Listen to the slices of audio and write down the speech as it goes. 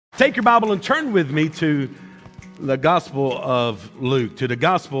Take your Bible and turn with me to the Gospel of Luke. To the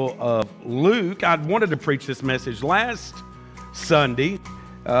Gospel of Luke. I wanted to preach this message last Sunday,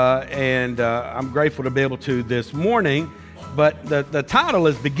 and I'm grateful to be able to this morning. But the title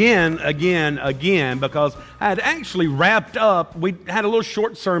is Begin Again, because I had actually wrapped up. We had a little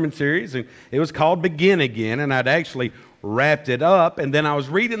short sermon series, and it was called Begin Again, and I'd actually wrapped it up. And then I was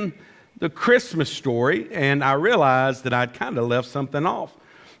reading the Christmas story, and I realized that I'd kind of left something off.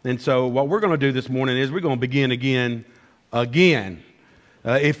 And so what we're going to do this morning is we're going to begin again,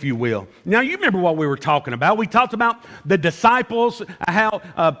 if you will. Now, you remember what we were talking about. We talked about the disciples, how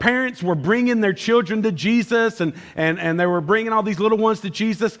parents were bringing their children to Jesus, and they were bringing all these little ones to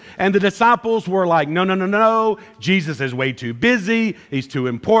Jesus, and the disciples were like, no, Jesus is way too busy, he's too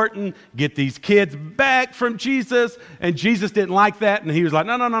important, get these kids back from Jesus. And Jesus didn't like that, and he was like,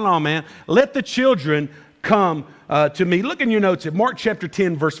 no, man, let the children come to me. Look in your notes at Mark chapter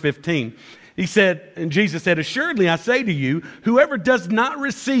 10, verse 15. He said, and Jesus said, assuredly I say to you, whoever does not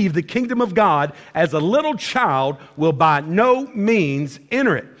receive the kingdom of God as a little child will by no means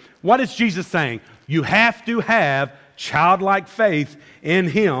enter it. What is Jesus saying? You have to have childlike faith in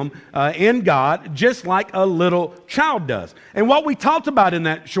Him, in God, just like a little child does. And what we talked about in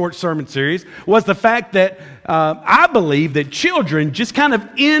that short sermon series was the fact that I believe that children, just kind of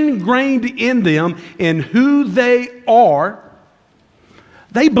ingrained in them in who they are,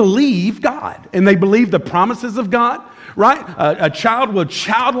 they believe God, and they believe the promises of God, right? A child with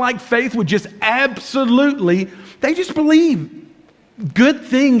childlike faith would just absolutely, they just believe good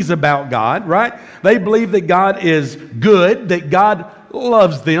things about God, right? They believe that God is good, that God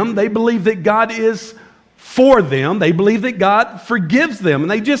loves them. They believe that God is for them. They believe that God forgives them. And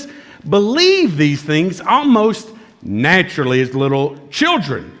they just believe these things almost naturally as little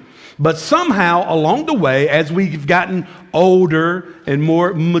children. But somehow along the way, as we've gotten older and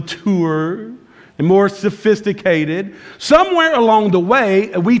more mature and more sophisticated, somewhere along the way,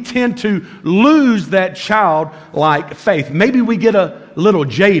 we tend to lose that childlike faith. Maybe we get a little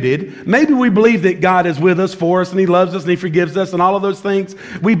jaded. Maybe we believe that God is with us, for us, and He loves us, and He forgives us, and all of those things.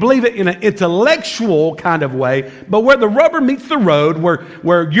 We believe it in an intellectual kind of way, but where the rubber meets the road,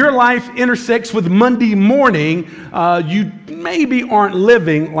 where your life intersects with Monday morning, you maybe aren't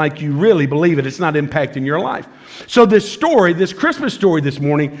living like you really believe it. It's not impacting your life. So this story, this Christmas story this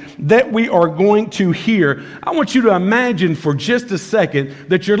morning that we are going to hear, I want you to imagine for just a second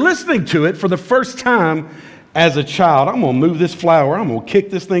that you're listening to it for the first time as a child. I'm going to move this flower. I'm going to kick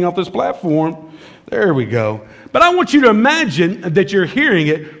this thing off this platform. There we go. But I want you to imagine that you're hearing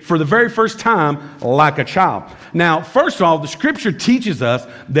it for the very first time like a child. Now, first of all, the scripture teaches us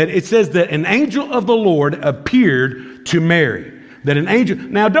that it says that an angel of the Lord appeared to Mary. That an angel,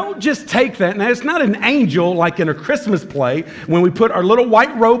 now don't just take that. Now it's not an angel like in a Christmas play when we put our little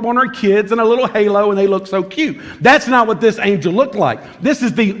white robe on our kids and a little halo and they look so cute. That's not what this angel looked like. This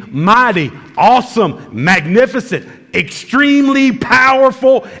is the mighty, awesome, magnificent, extremely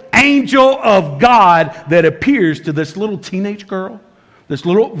powerful angel of God that appears to this little teenage girl, this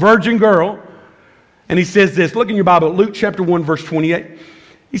little virgin girl. And he says this, look in your Bible, Luke chapter 1, verse 28.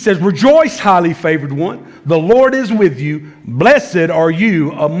 He says, rejoice, highly favored one. The Lord is with you. Blessed are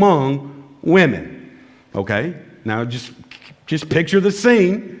you among women. Okay, now just picture the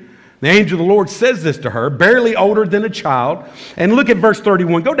scene. The angel of the Lord says this to her, barely older than a child. And look at verse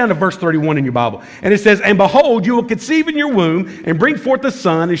 31. Go down to verse 31 in your Bible. And it says, and behold, you will conceive in your womb and bring forth a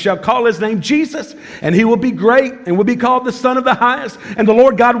son, and shall call his name Jesus. And he will be great and will be called the Son of the Highest. And the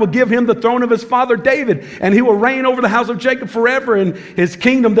Lord God will give him the throne of his father David. And he will reign over the house of Jacob forever. And his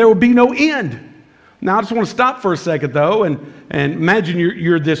kingdom there will be no end. Now, I just want to stop for a second, though, and imagine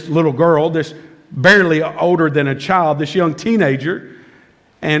you're this little girl, this barely older than a child, this young teenager.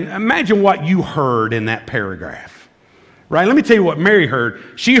 And imagine what you heard in that paragraph, right? Let me tell you what Mary heard.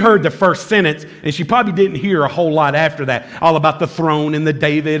 She heard the first sentence, and she probably didn't hear a whole lot after that, all about the throne and the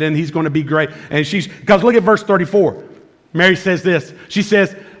David, and he's going to be great. And because look at verse 34. Mary says this. She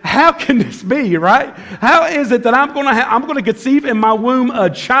says, how can this be, right? How is it that I'm going to conceive in my womb a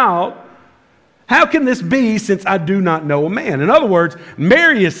child? How can this be since I do not know a man? In other words,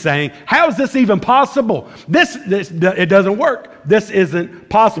 Mary is saying, how is this even possible? It doesn't work. This isn't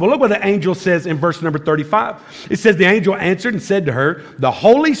possible. Look what the angel says in verse number 35. It says, the angel answered and said to her, the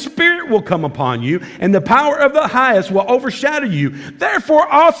Holy Spirit will come upon you, and the power of the highest will overshadow you.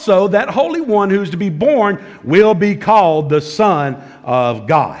 Therefore also that Holy One who is to be born will be called the Son of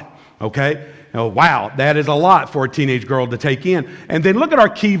God. Okay? Oh, wow, that is a lot for a teenage girl to take in. And then look at our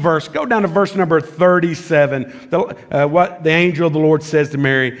key verse. Go down to verse number 37. What the angel of the Lord says to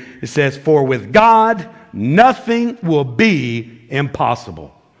Mary, it says, for with God nothing will be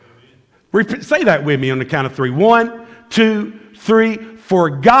impossible. Say that with me on the count of 3. 1, 2, 3. For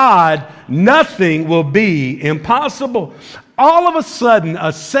God, nothing will be impossible. All of a sudden,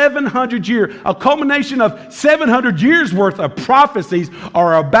 a culmination of 700 years worth of prophecies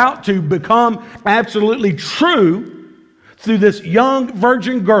are about to become absolutely true through this young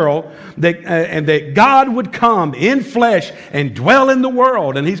virgin girl, and that God would come in flesh and dwell in the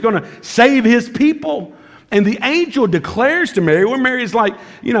world, and he's going to save his people. And the angel declares to Mary, where Mary is like,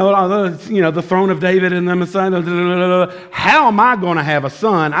 the throne of David and the Messiah, how am I going to have a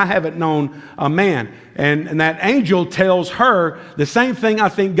son? I haven't known a man. And that angel tells her the same thing I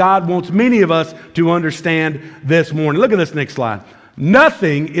think God wants many of us to understand this morning. Look at this next slide.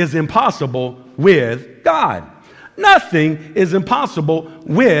 Nothing is impossible with God. Nothing is impossible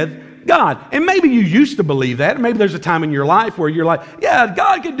with God. And maybe you used to believe that. Maybe there's a time in your life where you're like, yeah,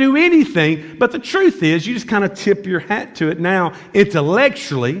 God can do anything. But the truth is, you just kind of tip your hat to it now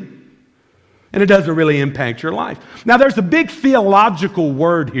intellectually, and it doesn't really impact your life. Now, there's a big theological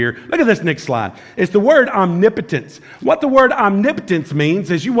word here. Look at this next slide. It's the word omnipotence. What the word omnipotence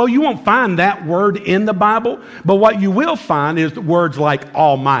means is, you won't find that word in the Bible, but what you will find is words like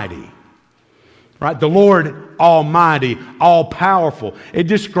almighty. Right? The Lord Almighty, all-powerful. It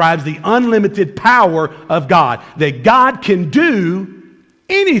describes the unlimited power of God, that God can do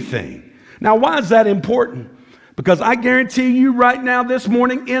anything. Now, why is that important? Because I guarantee you right now this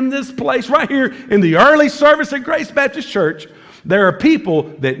morning in this place, right here in the early service at Grace Baptist Church, there are people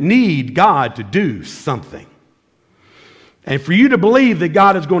that need God to do something. And for you to believe that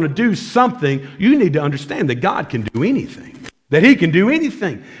God is going to do something, you need to understand that God can do anything. That he can do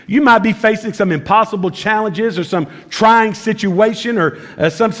anything. You might be facing some impossible challenges or some trying situation or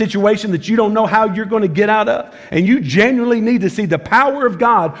some situation that you don't know how you're going to get out of. And you genuinely need to see the power of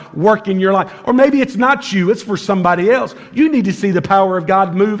God work in your life. Or maybe it's not you, it's for somebody else. You need to see the power of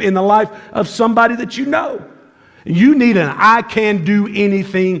God move in the life of somebody that you know. You need an I can do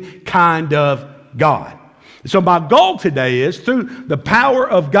anything kind of God. So my goal today is, through the power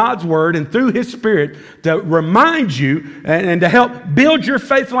of God's Word and through His Spirit, to remind you and to help build your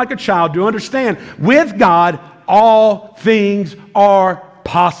faith like a child, to understand with God all things are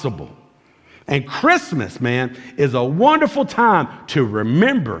possible. And Christmas, man, is a wonderful time to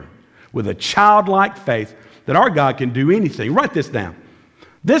remember with a childlike faith that our God can do anything. Write this down.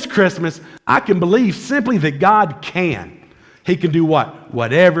 This Christmas, I can believe simply that God can. He can do what?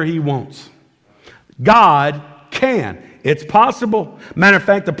 Whatever He wants. God can. It's possible. Matter of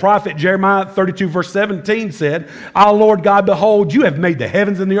fact, the prophet Jeremiah 32 verse 17 said, "Our Lord God, behold, you have made the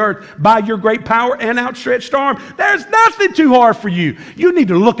heavens and the earth by your great power and outstretched arm. There's nothing too hard for you." You need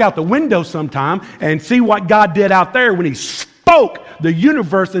to look out the window sometime and see what God did out there when He spoke the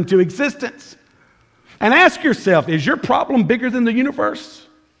universe into existence. And ask yourself, is your problem bigger than the universe?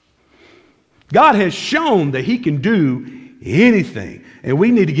 God has shown that He can do anything. And we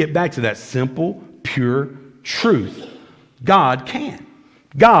need to get back to that simple, pure truth. God can.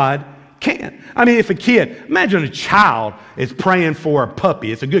 God can. I mean, if a kid, imagine a child is praying for a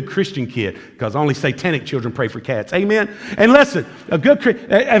puppy. It's a good Christian kid, because only satanic children pray for cats. Amen? And listen,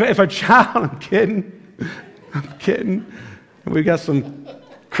 if a child, I'm kidding. We got some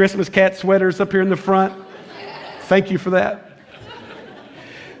Christmas cat sweaters up here in the front. Thank you for that.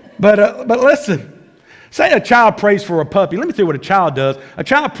 But listen. Say a child prays for a puppy. Let me tell you what a child does. A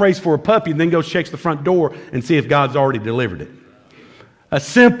child prays for a puppy and then goes checks the front door and see if God's already delivered it. A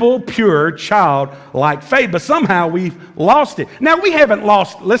simple, pure, childlike faith. But somehow we've lost it. Now, we haven't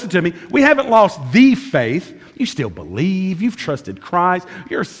lost, listen to me, we haven't lost the faith. You still believe. You've trusted Christ.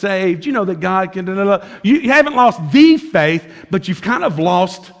 You're saved. You know that God can. You haven't lost the faith, but you've kind of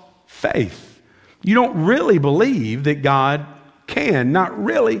lost faith. You don't really believe that God can. Not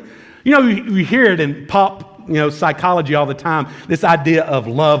really. You know, you hear it in pop, psychology all the time, this idea of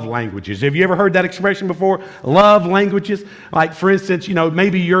love languages. Have you ever heard that expression before? Love languages. Like, for instance,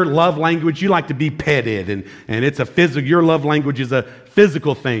 maybe your love language, you like to be petted, and it's a physical, your love language is a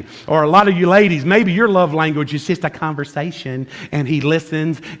physical thing. Or a lot of you ladies, maybe your love language is just a conversation, and he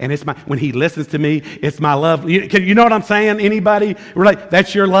listens, and when he listens to me, it's my love. You know what I'm saying? Anybody? We're like,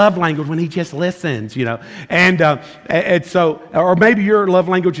 that's your love language, when he just listens, And so, or maybe your love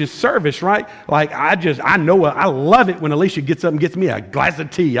language is service, right? Like, I know I love it when Alicia gets up and gets me a glass of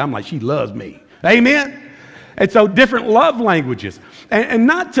tea. I'm like, she loves me. Amen? And so different love languages. And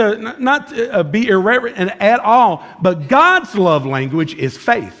not to be irreverent at all, but God's love language is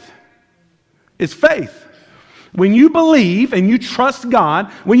faith. It's faith. When you believe and you trust God,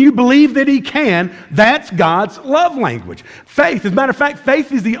 when you believe that He can, that's God's love language. Faith, as a matter of fact,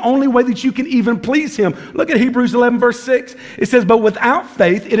 faith is the only way that you can even please Him. Look at Hebrews 11, verse 6. It says, but without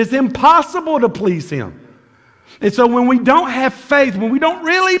faith, it is impossible to please Him. And so when we don't have faith, when we don't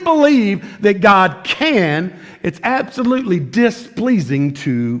really believe that God can, it's absolutely displeasing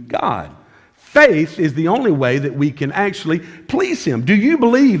to God. Faith is the only way that we can actually please Him. Do you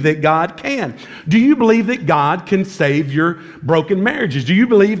believe that God can? Do you believe that God can save your broken marriages? Do you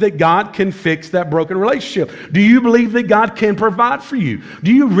believe that God can fix that broken relationship? Do you believe that God can provide for you?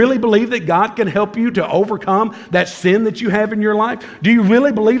 Do you really believe that God can help you to overcome that sin that you have in your life? Do you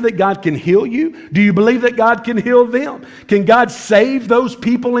really believe that God can heal you? Do you believe that God can heal them? Can God save those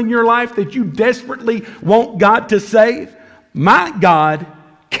people in your life that you desperately want God to save? My God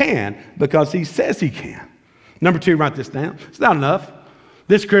can, because He says He can. Number 2, write this down. It's not enough.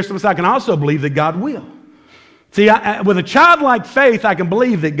 This Christmas, I can also believe that God will. See, with a childlike faith, I can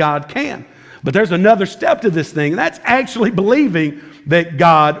believe that God can. But there's another step to this thing, and that's actually believing that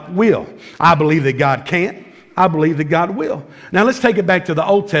God will. I believe that God can. I believe that God will. Now let's take it back to the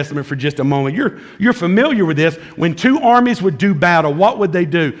Old Testament for just a moment. You're familiar with this. When 2 armies would do battle, what would they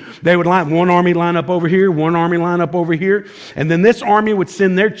do? They would one army line up over here, one army line up over here, and then this army would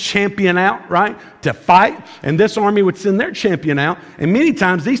send their champion out, right, to fight, and this army would send their champion out, and many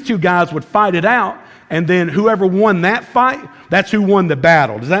times these 2 guys would fight it out, and then whoever won that fight, that's who won the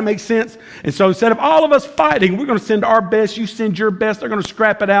battle. Does that make sense? And so instead of all of us fighting, we're going to send our best, you send your best, they're going to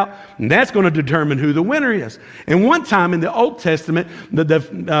scrap it out, and that's going to determine who the winner is. And one time in the Old Testament,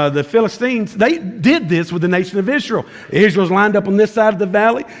 the Philistines, they did this with the nation of Israel. Israel's lined up on this side of the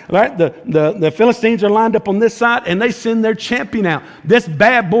valley, right? The Philistines are lined up on this side, and they send their champion out. This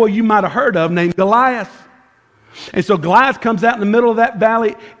bad boy you might have heard of named Goliath. And so Goliath comes out in the middle of that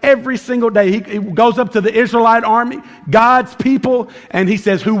valley every single day. He goes up to the Israelite army, God's people, and he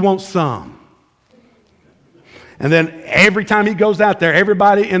says, who wants some? And then every time he goes out there,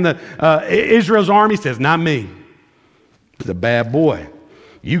 everybody in the Israel's army says, not me. He's a bad boy.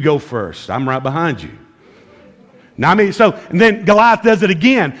 You go first. I'm right behind you. Now, and then Goliath does it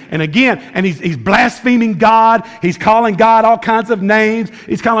again, and he's blaspheming God. He's calling God all kinds of names.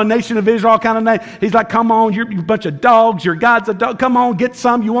 He's calling the nation of Israel all kinds of names. He's like, come on, you're a bunch of dogs. Your God's a dog. Come on, get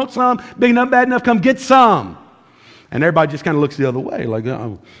some. You want some? Big enough, bad enough, come get some. And everybody just kind of looks the other way, like,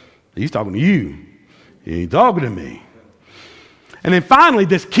 oh, he's talking to you. He ain't talking to me. And then finally,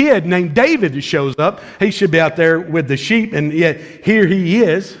 this kid named David shows up. He should be out there with the sheep, and yet here he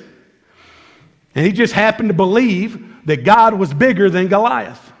is. And he just happened to believe that God was bigger than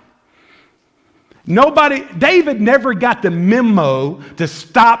Goliath. David never got the memo to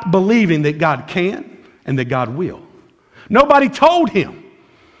stop believing that God can and that God will. Nobody told him.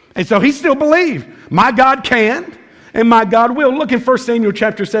 And so he still believed, my God can and my God will. Look in 1 Samuel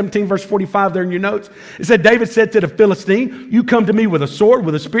chapter 17, verse 45 there in your notes. It said, David said to the Philistine, you come to me with a sword,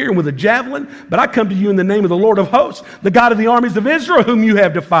 with a spear, and with a javelin, but I come to you in the name of the Lord of hosts, the God of the armies of Israel, whom you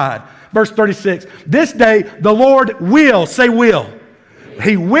have defied. Verse 36, this day the Lord will, say will.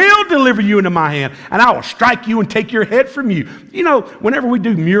 He will deliver you into my hand, and I will strike you and take your head from you. You know, whenever we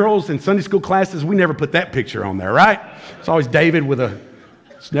do murals in Sunday school classes, we never put that picture on there, right? It's always David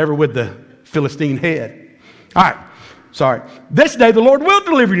it's never with the Philistine head. All right, sorry. This day the Lord will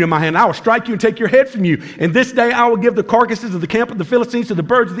deliver you into my hand. I will strike you and take your head from you. And this day I will give the carcasses of the camp of the Philistines to the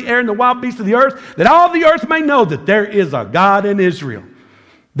birds of the air and the wild beasts of the earth, that all the earth may know that there is a God in Israel.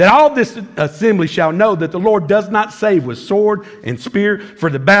 That all this assembly shall know that the Lord does not save with sword and spear, for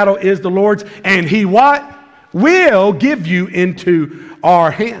the battle is the Lord's, and He what? Will give you into our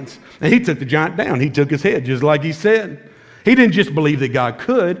hands. And he took the giant down. He took his head, just like he said. He didn't just believe that God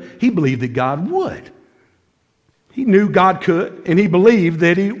could, he believed that God would. He knew God could, and he believed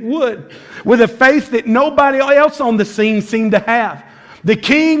that He would, with a faith that nobody else on the scene seemed to have. The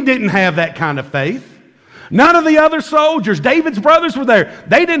king didn't have that kind of faith. None of the other soldiers, David's brothers were there.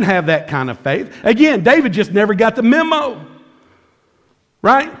 They didn't have that kind of faith. Again, David just never got the memo.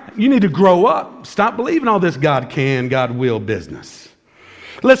 Right? You need to grow up. Stop believing all this God can, God will business.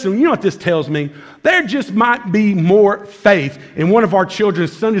 Listen, you know what this tells me? There just might be more faith in one of our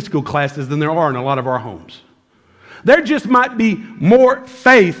children's Sunday school classes than there are in a lot of our homes. There just might be more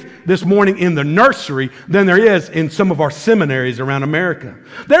faith this morning in the nursery than there is in some of our seminaries around America.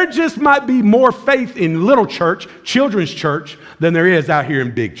 There just might be more faith in little church, children's church, than there is out here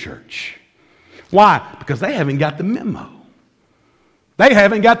in big church. Why? Because they haven't got the memo. They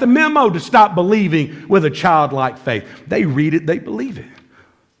haven't got the memo to stop believing with a childlike faith. They read it, they believe it.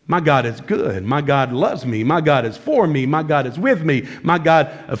 My God is good. My God loves me. My God is for me. My God is with me. My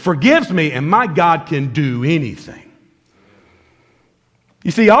God forgives me. And my God can do anything.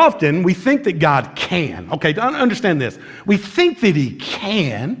 You see, often we think that God can. Okay, understand this. We think that He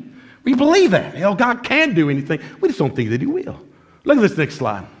can. We believe that. God can do anything. We just don't think that He will. Look at this next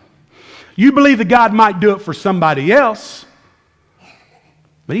slide. You believe that God might do it for somebody else,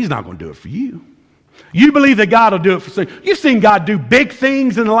 but He's not going to do it for you. You believe that God will do it for some. You've seen God do big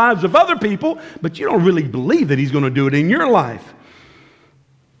things in the lives of other people, but you don't really believe that He's going to do it in your life.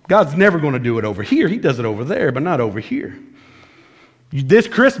 God's never going to do it over here. He does it over there, but not over here. This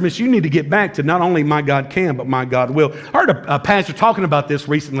Christmas, you need to get back to not only my God can, but my God will. I heard a pastor talking about this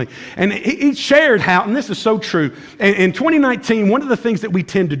recently, and he shared how, and this is so true, in 2019, one of the things that we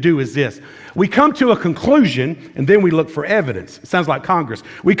tend to do is this. We come to a conclusion, and then we look for evidence. It sounds like Congress.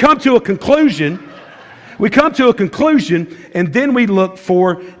 We come to a conclusion, and then we look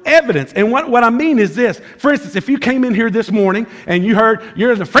for evidence. And what I mean is this. For instance, if you came in here this morning and you heard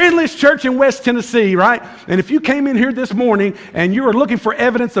you're the friendliest church in West Tennessee, right? And if you came in here this morning and you were looking for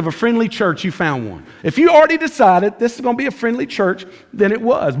evidence of a friendly church, you found one. If you already decided this is going to be a friendly church, then it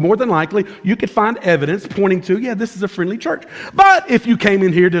was. More than likely, you could find evidence pointing to, yeah, this is a friendly church. But if you came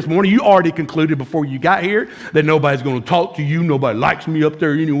in here this morning, you already concluded before you got here that nobody's going to talk to you, nobody likes me up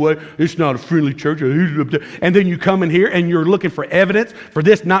there anyway, it's not a friendly church, and then you come in here and you're looking for evidence for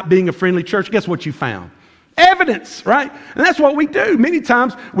this not being a friendly church. Guess what you found? Evidence, right? And that's what we do. Many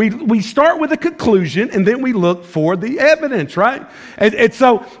times we start with a conclusion and then we look for the evidence, right? And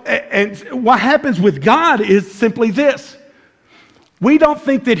so what happens with God is simply this. We don't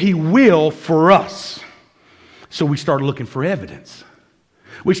think that He will for us. So we start looking for evidence.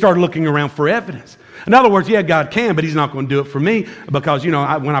 We start looking around for evidence. In other words, yeah, God can, but He's not going to do it for me because, when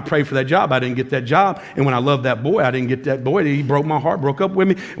I prayed for that job, I didn't get that job. And when I loved that boy, I didn't get that boy. He broke my heart, broke up with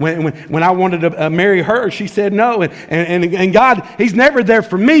me. When I wanted to marry her, she said no. And God, He's never there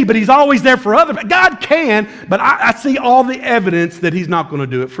for me, but He's always there for others. God can, but I see all the evidence that He's not going to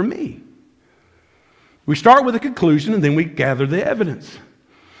do it for me. We start with a conclusion, and then we gather the evidence.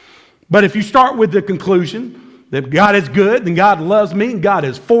 But if you start with the conclusion that God is good, and God loves me, and God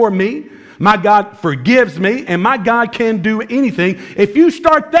is for me, my God forgives me, and my God can do anything. If you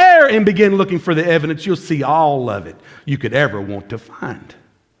start there and begin looking for the evidence, you'll see all of it you could ever want to find.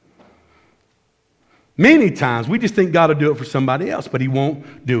 Many times, we just think God will do it for somebody else, but He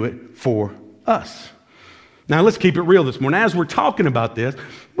won't do it for us. Now, let's keep it real this morning. As we're talking about this,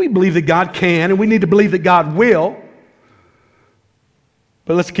 we believe that God can, and we need to believe that God will.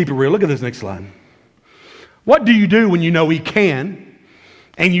 But let's keep it real. Look at this next slide. What do you do when you know He can,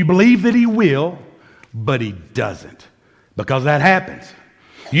 and you believe that He will, but He doesn't? Because that happens.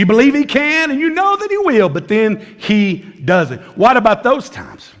 You believe He can, and you know that He will, but then He doesn't. What about those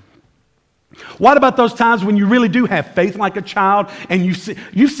times? What about those times when you really do have faith like a child and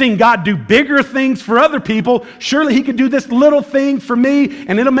you've seen God do bigger things for other people? Surely He could do this little thing for me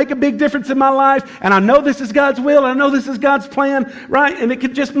and it'll make a big difference in my life. And I know this is God's will. And I know this is God's plan, right? And it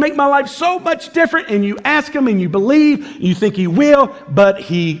could just make my life so much different. And you ask Him and you believe, you think He will, but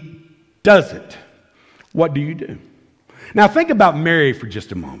He doesn't. What do you do? Now think about Mary for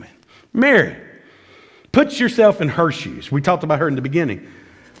just a moment. Mary, put yourself in her shoes. We talked about her in the beginning.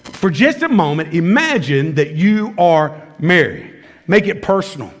 For just a moment, imagine that you are Mary. Make it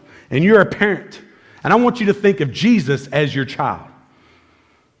personal. And you're a parent. And I want you to think of Jesus as your child.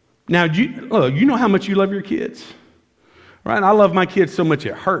 Now, you know how much you love your kids? Right? I love my kids so much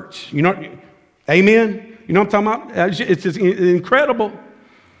it hurts. Amen? You know what I'm talking about? It's just incredible.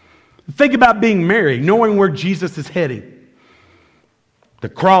 Think about being Mary, knowing where Jesus is heading. The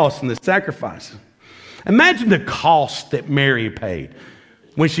cross and the sacrifice. Imagine the cost that Mary paid.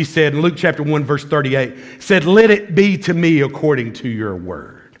 When she said in Luke chapter 1 verse 38, said, "Let it be to me according to your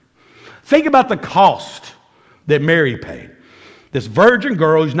word." Think about the cost that Mary paid. This virgin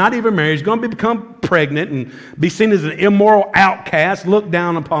girl who's not even married is going to become pregnant and be seen as an immoral outcast, looked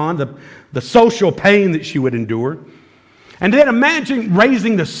down upon, the social pain that she would endure. And then imagine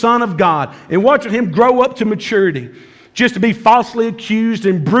raising the Son of God and watching Him grow up to maturity, just to be falsely accused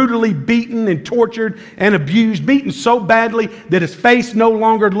and brutally beaten and tortured and abused, beaten so badly that His face no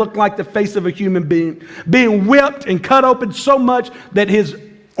longer looked like the face of a human being, being whipped and cut open so much that His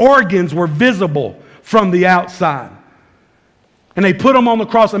organs were visible from the outside. And they put Him on the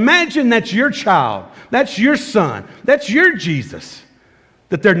cross. Imagine that's your child, that's your son, that's your Jesus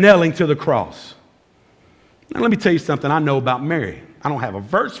that they're nailing to the cross. Now let me tell you something I know about Mary. I don't have a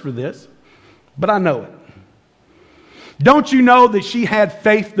verse for this, but I know it. Don't you know that she had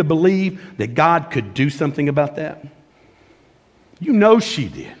faith to believe that God could do something about that? You know she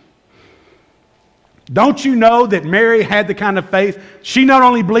did. Don't you know that Mary had the kind of faith? She not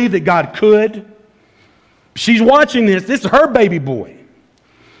only believed that God could, she's watching this. This is her baby boy.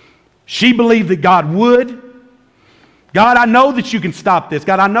 She believed that God would. God, I know that you can stop this.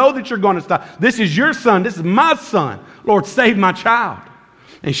 God, I know that you're going to stop. This is your son. This is my son. Lord, save my child.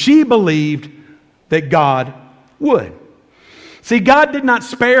 And she believed that God would. See, God did not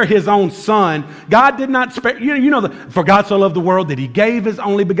spare his own son. God did not spare, for God so loved the world that he gave his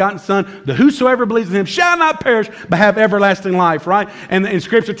only begotten son, that whosoever believes in him shall not perish, but have everlasting life, right? And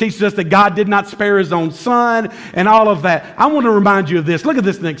Scripture teaches us that God did not spare his own son and all of that. I want to remind you of this. Look at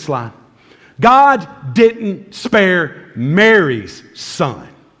this next slide. God didn't spare Mary's son.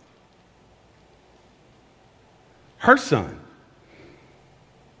 Her son.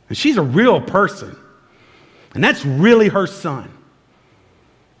 And she's a real person. And that's really her son.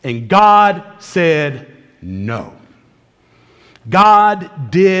 And God said no.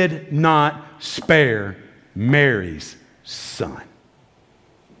 God did not spare Mary's son.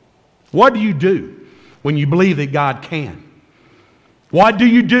 What do you do when you believe that God can? What do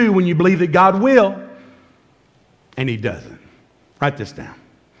you do when you believe that God will and he doesn't? Write this down.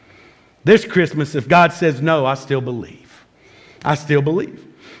 This Christmas, if God says no, I still believe. I still believe.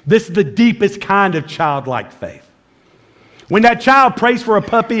 This is the deepest kind of childlike faith. When that child prays for a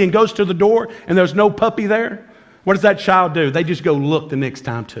puppy and goes to the door and there's no puppy there, what does that child do? They just go look the next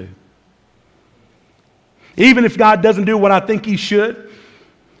time too. Even if God doesn't do what I think he should,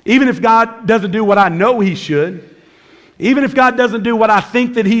 even if God doesn't do what I know he should, even if God doesn't do what I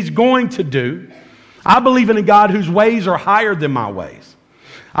think that he's going to do, I believe in a God whose ways are higher than my ways.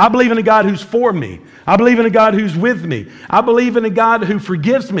 I believe in a God who's for me. I believe in a God who's with me. I believe in a God who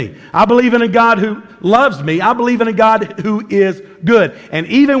forgives me. I believe in a God who loves me. I believe in a God who is good. And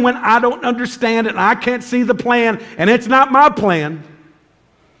even when I don't understand it and I can't see the plan and it's not my plan,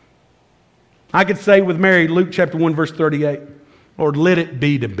 I could say with Mary, Luke chapter 1, verse 38, Lord, let it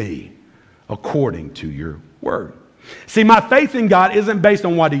be to me according to your word. See, my faith in God isn't based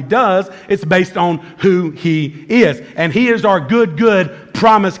on what he does. It's based on who he is. And he is our good,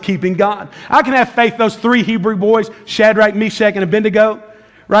 promise-keeping God. I can have faith, those three Hebrew boys, Shadrach, Meshach, and Abednego,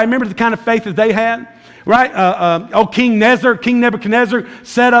 right? Remember the kind of faith that they had? Right? King Nebuchadnezzar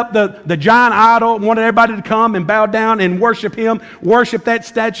set up the giant idol, wanted everybody to come and bow down and worship him, worship that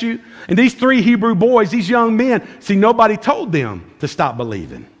statue. And these three Hebrew boys, these young men, see, nobody told them to stop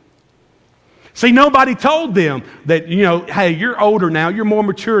believing. See, nobody told them that, hey, you're older now, you're more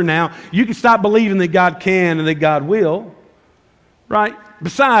mature now, you can stop believing that God can and that God will, right?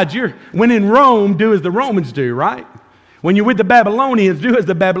 Besides, when in Rome, do as the Romans do, right? When you're with the Babylonians, do as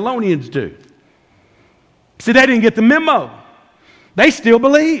the Babylonians do. See, they didn't get the memo. They still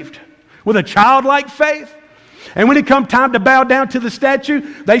believed with a childlike faith. And when it come time to bow down to the statue,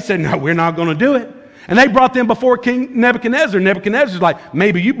 they said, no, we're not going to do it. And they brought them before King Nebuchadnezzar. Nebuchadnezzar's like,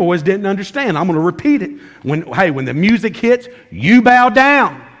 maybe you boys didn't understand. I'm going to repeat it. When the music hits, you bow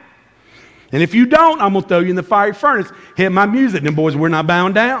down. And if you don't, I'm going to throw you in the fiery furnace. Hit my music. And them boys, we're not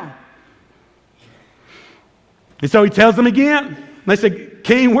bowing down. And so he tells them again. They said,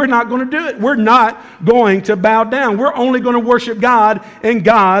 King, we're not going to do it. We're not going to bow down. We're only going to worship God and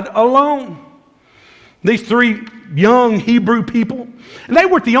God alone. These three young Hebrew people, and they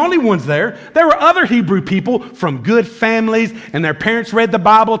weren't the only ones there. There were other Hebrew people from good families, and their parents read the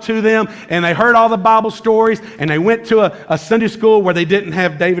Bible to them, and they heard all the Bible stories, and they went to a Sunday school where they didn't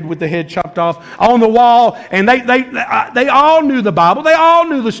have David with the head chopped off on the wall, and they all knew the Bible. They all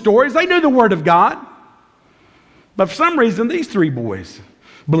knew the stories. They knew the Word of God. But for some reason, these three boys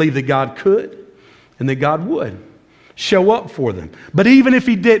believed that God could and that God would show up for them. But even if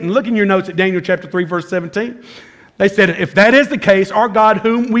he didn't, look in your notes at Daniel chapter 3, verse 17. They said, if that is the case, our God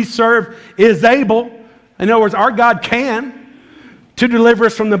whom we serve is able. In other words, our God can to deliver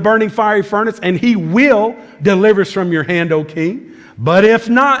us from the burning fiery furnace, and he will deliver us from your hand, O king. But if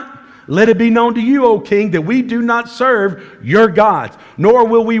not, let it be known to you, O king, that we do not serve your gods, nor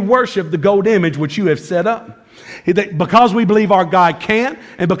will we worship the gold image which you have set up. Because we believe our God can,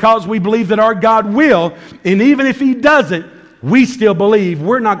 and because we believe that our God will, and even if he doesn't, we still believe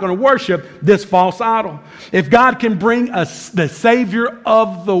we're not going to worship this false idol. If God can bring us the Savior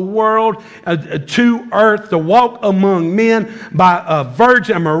of the world to earth to walk among men by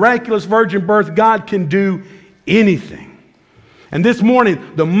a miraculous virgin birth, God can do anything. And this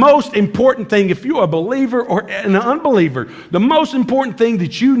morning, the most important thing, if you're a believer or an unbeliever, the most important thing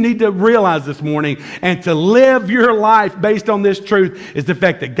that you need to realize this morning and to live your life based on this truth is the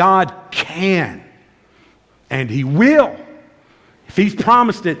fact that God can and he will. If he's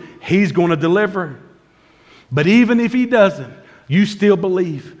promised it, he's going to deliver. But even if he doesn't, you still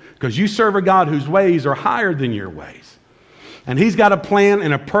believe. because you serve a God whose ways are higher than your ways. And He's got a plan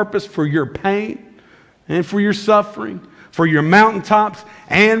and a purpose for your pain and for your suffering, for your mountaintops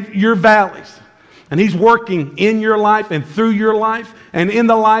and your valleys. And He's working in your life and through your life and in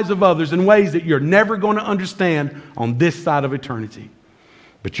the lives of others in ways that you're never going to understand on this side of eternity.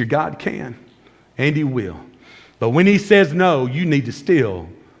 But your God can, and He will. But when He says no, you need to still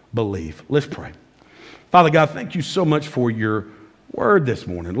believe. Let's pray. Father God, thank you so much for your word this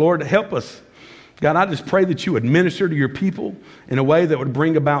morning. Lord, help us. God, I just pray that you would minister to your people in a way that would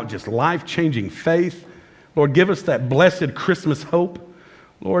bring about just life-changing faith. Lord, give us that blessed Christmas hope.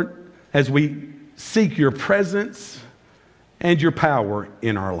 Lord, as we seek your presence and your power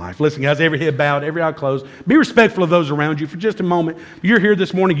in our life. Listen, guys, every head bowed, every eye closed. Be respectful of those around you for just a moment. You're here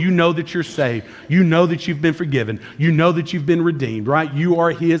this morning. You know that you're saved. You know that you've been forgiven. You know that you've been redeemed, right? You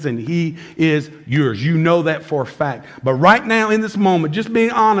are His and He is yours. You know that for a fact. But right now in this moment, just being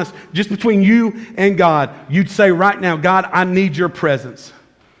honest, just between you and God, you'd say right now, God, I need your presence.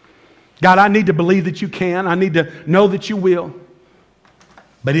 God, I need to believe that you can. I need to know that you will.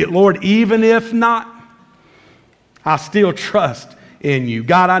 But Lord, even if not, I still trust in you.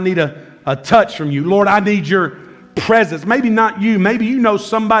 God, I need a touch from you. Lord, I need your presence. Maybe not you. Maybe you know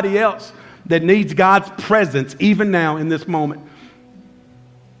somebody else that needs God's presence even now in this moment.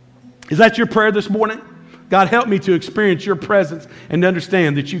 Is that your prayer this morning? God, help me to experience your presence and to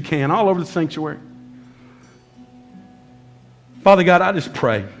understand that you can all over the sanctuary. Father God, I just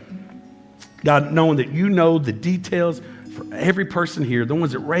pray, God, knowing that you know the details for every person here, the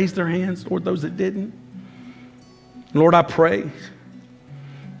ones that raised their hands, Lord, those that didn't. Lord, I pray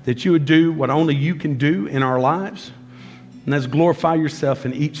that you would do what only you can do in our lives, and that's glorify yourself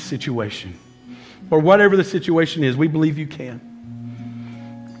in each situation. Or whatever the situation is, we believe you can.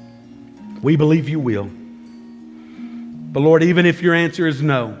 We believe you will. But Lord, even if your answer is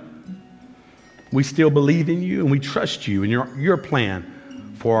no, we still believe in you and we trust you and your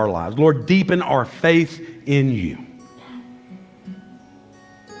plan for our lives. Lord, deepen our faith in you.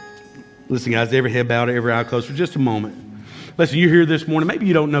 Listen, guys, every head bowed, every eye closed for just a moment. Listen, you're here this morning. Maybe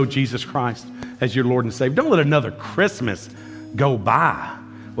you don't know Jesus Christ as your Lord and Savior. Don't let another Christmas go by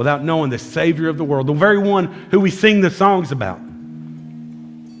without knowing the Savior of the world, the very one who we sing the songs about.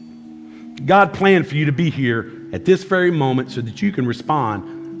 God planned for you to be here at this very moment so that you can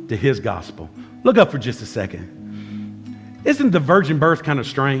respond to His gospel. Look up for just a second. Isn't the virgin birth kind of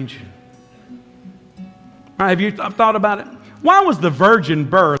strange? All right, have you thought about it? Why was the virgin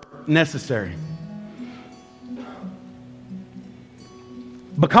birth necessary?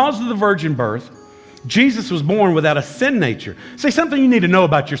 Because of the virgin birth, Jesus was born without a sin nature. See, something you need to know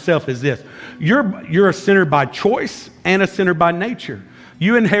about yourself is this. You're a sinner by choice and a sinner by nature.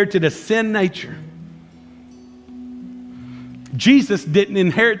 You inherited a sin nature. Jesus didn't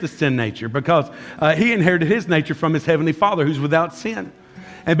inherit the sin nature because He inherited His nature from His Heavenly Father who's without sin.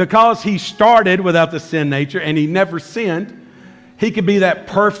 And because He started without the sin nature and He never sinned, He could be that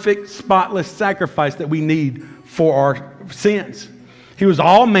perfect, spotless sacrifice that we need for our sins. He was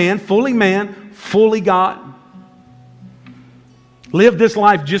all man, fully God. Lived this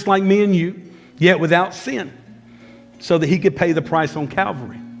life just like me and you, yet without sin, so that He could pay the price on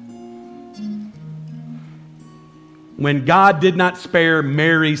Calvary. When God did not spare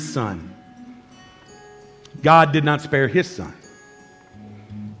Mary's son, God did not spare His son.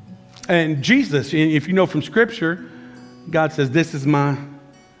 And Jesus, if you know from Scripture, God says, this is my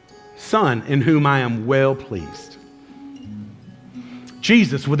son in whom I am well pleased.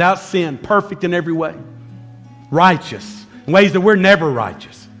 Jesus, without sin, perfect in every way, righteous in ways that we're never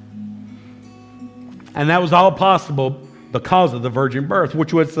righteous. And that was all possible because of the virgin birth,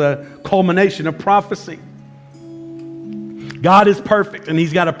 which was the culmination of prophecy. God is perfect, and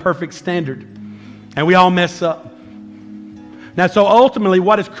He's got a perfect standard. And we all mess up. Now, so ultimately,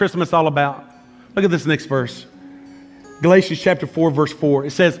 what is Christmas all about? Look at this next verse. Galatians chapter 4, verse 4.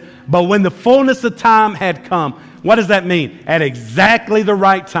 It says, but when the fullness of time had come, what does that mean? At exactly the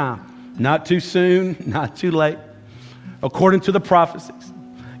right time. Not too soon, not too late. According to the prophecies,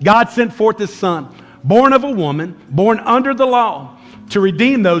 God sent forth His Son, born of a woman, born under the law, to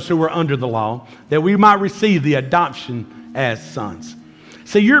redeem those who were under the law, that we might receive the adoption as sons.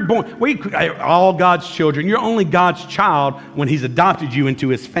 See, you're born, all God's children, you're only God's child when He's adopted you into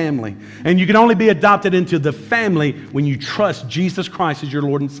His family. And you can only be adopted into the family when you trust Jesus Christ as your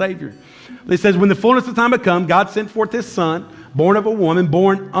Lord and Savior. It says, when the fullness of time had come, God sent forth His Son, born of a woman,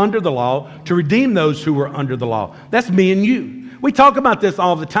 born under the law, to redeem those who were under the law. That's me and you. We talk about this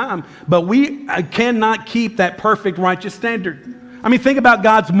all the time, but we cannot keep that perfect righteous standard. I mean, think about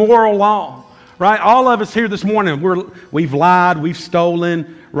God's moral law. Right? All of us here this morning, we've lied, we've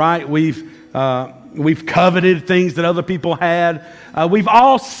stolen, right? We've coveted things that other people had. We've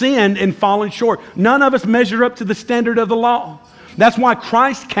all sinned and fallen short. None of us measure up to the standard of the law. That's why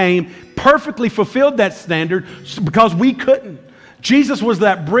Christ came, perfectly fulfilled that standard, because we couldn't. Jesus was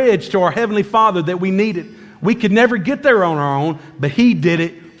that bridge to our Heavenly Father that we needed. We could never get there on our own, but He did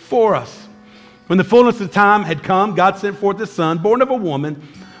it for us. When the fullness of time had come, God sent forth His Son, born of a woman,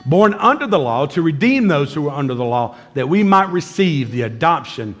 born under the law, to redeem those who were under the law, that we might receive the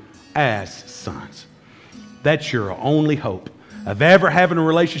adoption as sons. That's your only hope of ever having a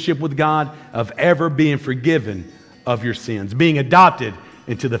relationship with God, of ever being forgiven of your sins, being adopted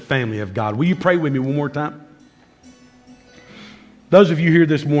into the family of God. Will you pray with me one more time? Those of you here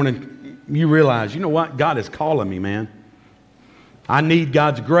this morning, you realize, you know what? God is calling me, man. I need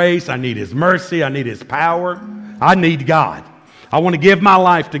God's grace. I need His mercy. I need His power. I need God. I want to give my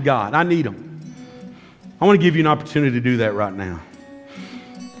life to God. I need Him. I want to give you an opportunity to do that right now.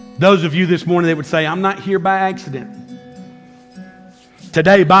 Those of you this morning that would say, I'm not here by accident.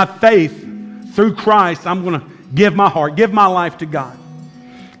 Today, by faith, through Christ, I'm going to give my heart, give my life to God.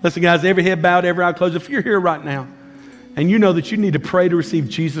 Listen, guys, every head bowed, every eye closed. If you're here right now and you know that you need to pray to receive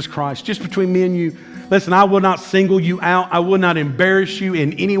Jesus Christ, just between me and you, listen, I will not single you out. I will not embarrass you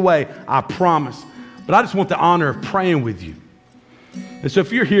in any way, I promise. But I just want the honor of praying with you. And so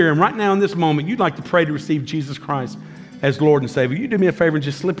if you're here and right now in this moment, you'd like to pray to receive Jesus Christ as Lord and Savior, you do me a favor and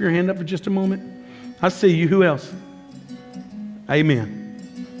just slip your hand up for just a moment. I see you. Who else? Amen.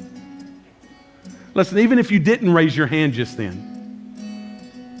 Listen, even if you didn't raise your hand just then,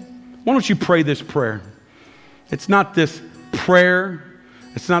 why don't you pray this prayer? It's not this prayer.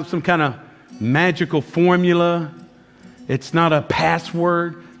 It's not some kind of magical formula. It's not a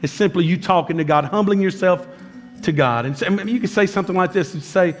password. It's simply you talking to God, humbling yourself to God. And you can say something like this and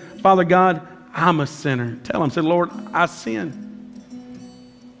say, Father God, I'm a sinner. Tell Him, say, Lord, I sin.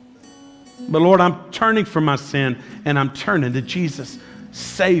 But Lord, I'm turning from my sin and I'm turning to Jesus.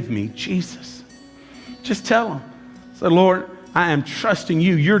 Save me, Jesus. Just tell Him. Say, Lord, I am trusting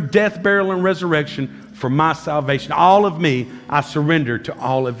you, your death, burial, and resurrection for my salvation. All of me, I surrender to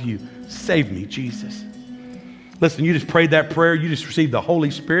all of you. Save me, Jesus. Listen, you just prayed that prayer. You just received the Holy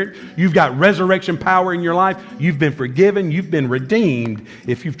Spirit. You've got resurrection power in your life. You've been forgiven. You've been redeemed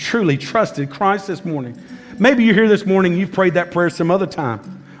if you've truly trusted Christ this morning. Maybe you're here this morning and you've prayed that prayer some other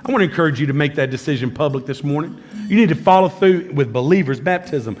time. I want to encourage you to make that decision public this morning. You need to follow through with believers'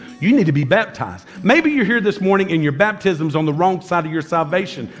 baptism. You need to be baptized. Maybe you're here this morning and your baptism's on the wrong side of your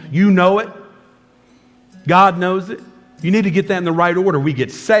salvation. You know it. God knows it. You need to get that in the right order. We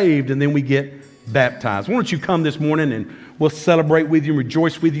get saved and then we get baptized. Why don't you come this morning and we'll celebrate with you and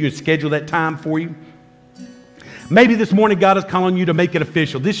rejoice with you and schedule that time for you. Maybe this morning God is calling you to make it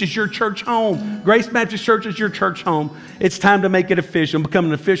official. This is your church home. Grace Baptist Church is your church home. It's time to make it official and become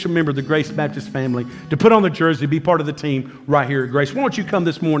an official member of the Grace Baptist family, to put on the jersey, be part of the team right here at Grace. Why don't you come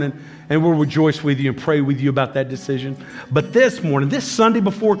this morning and we'll rejoice with you and pray with you about that decision. But this morning, this Sunday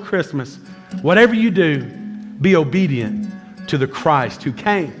before Christmas, whatever you do, be obedient to the Christ who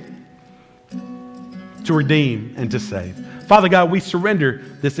came to redeem and to save. Father God, we surrender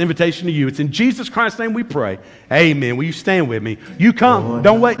this invitation to you. It's in Jesus Christ's name we pray. Amen. Will you stand with me? You come. Lord,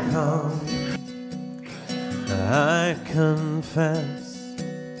 don't wait. I confess,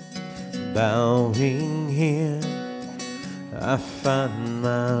 bowing here, I find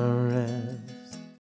my rest.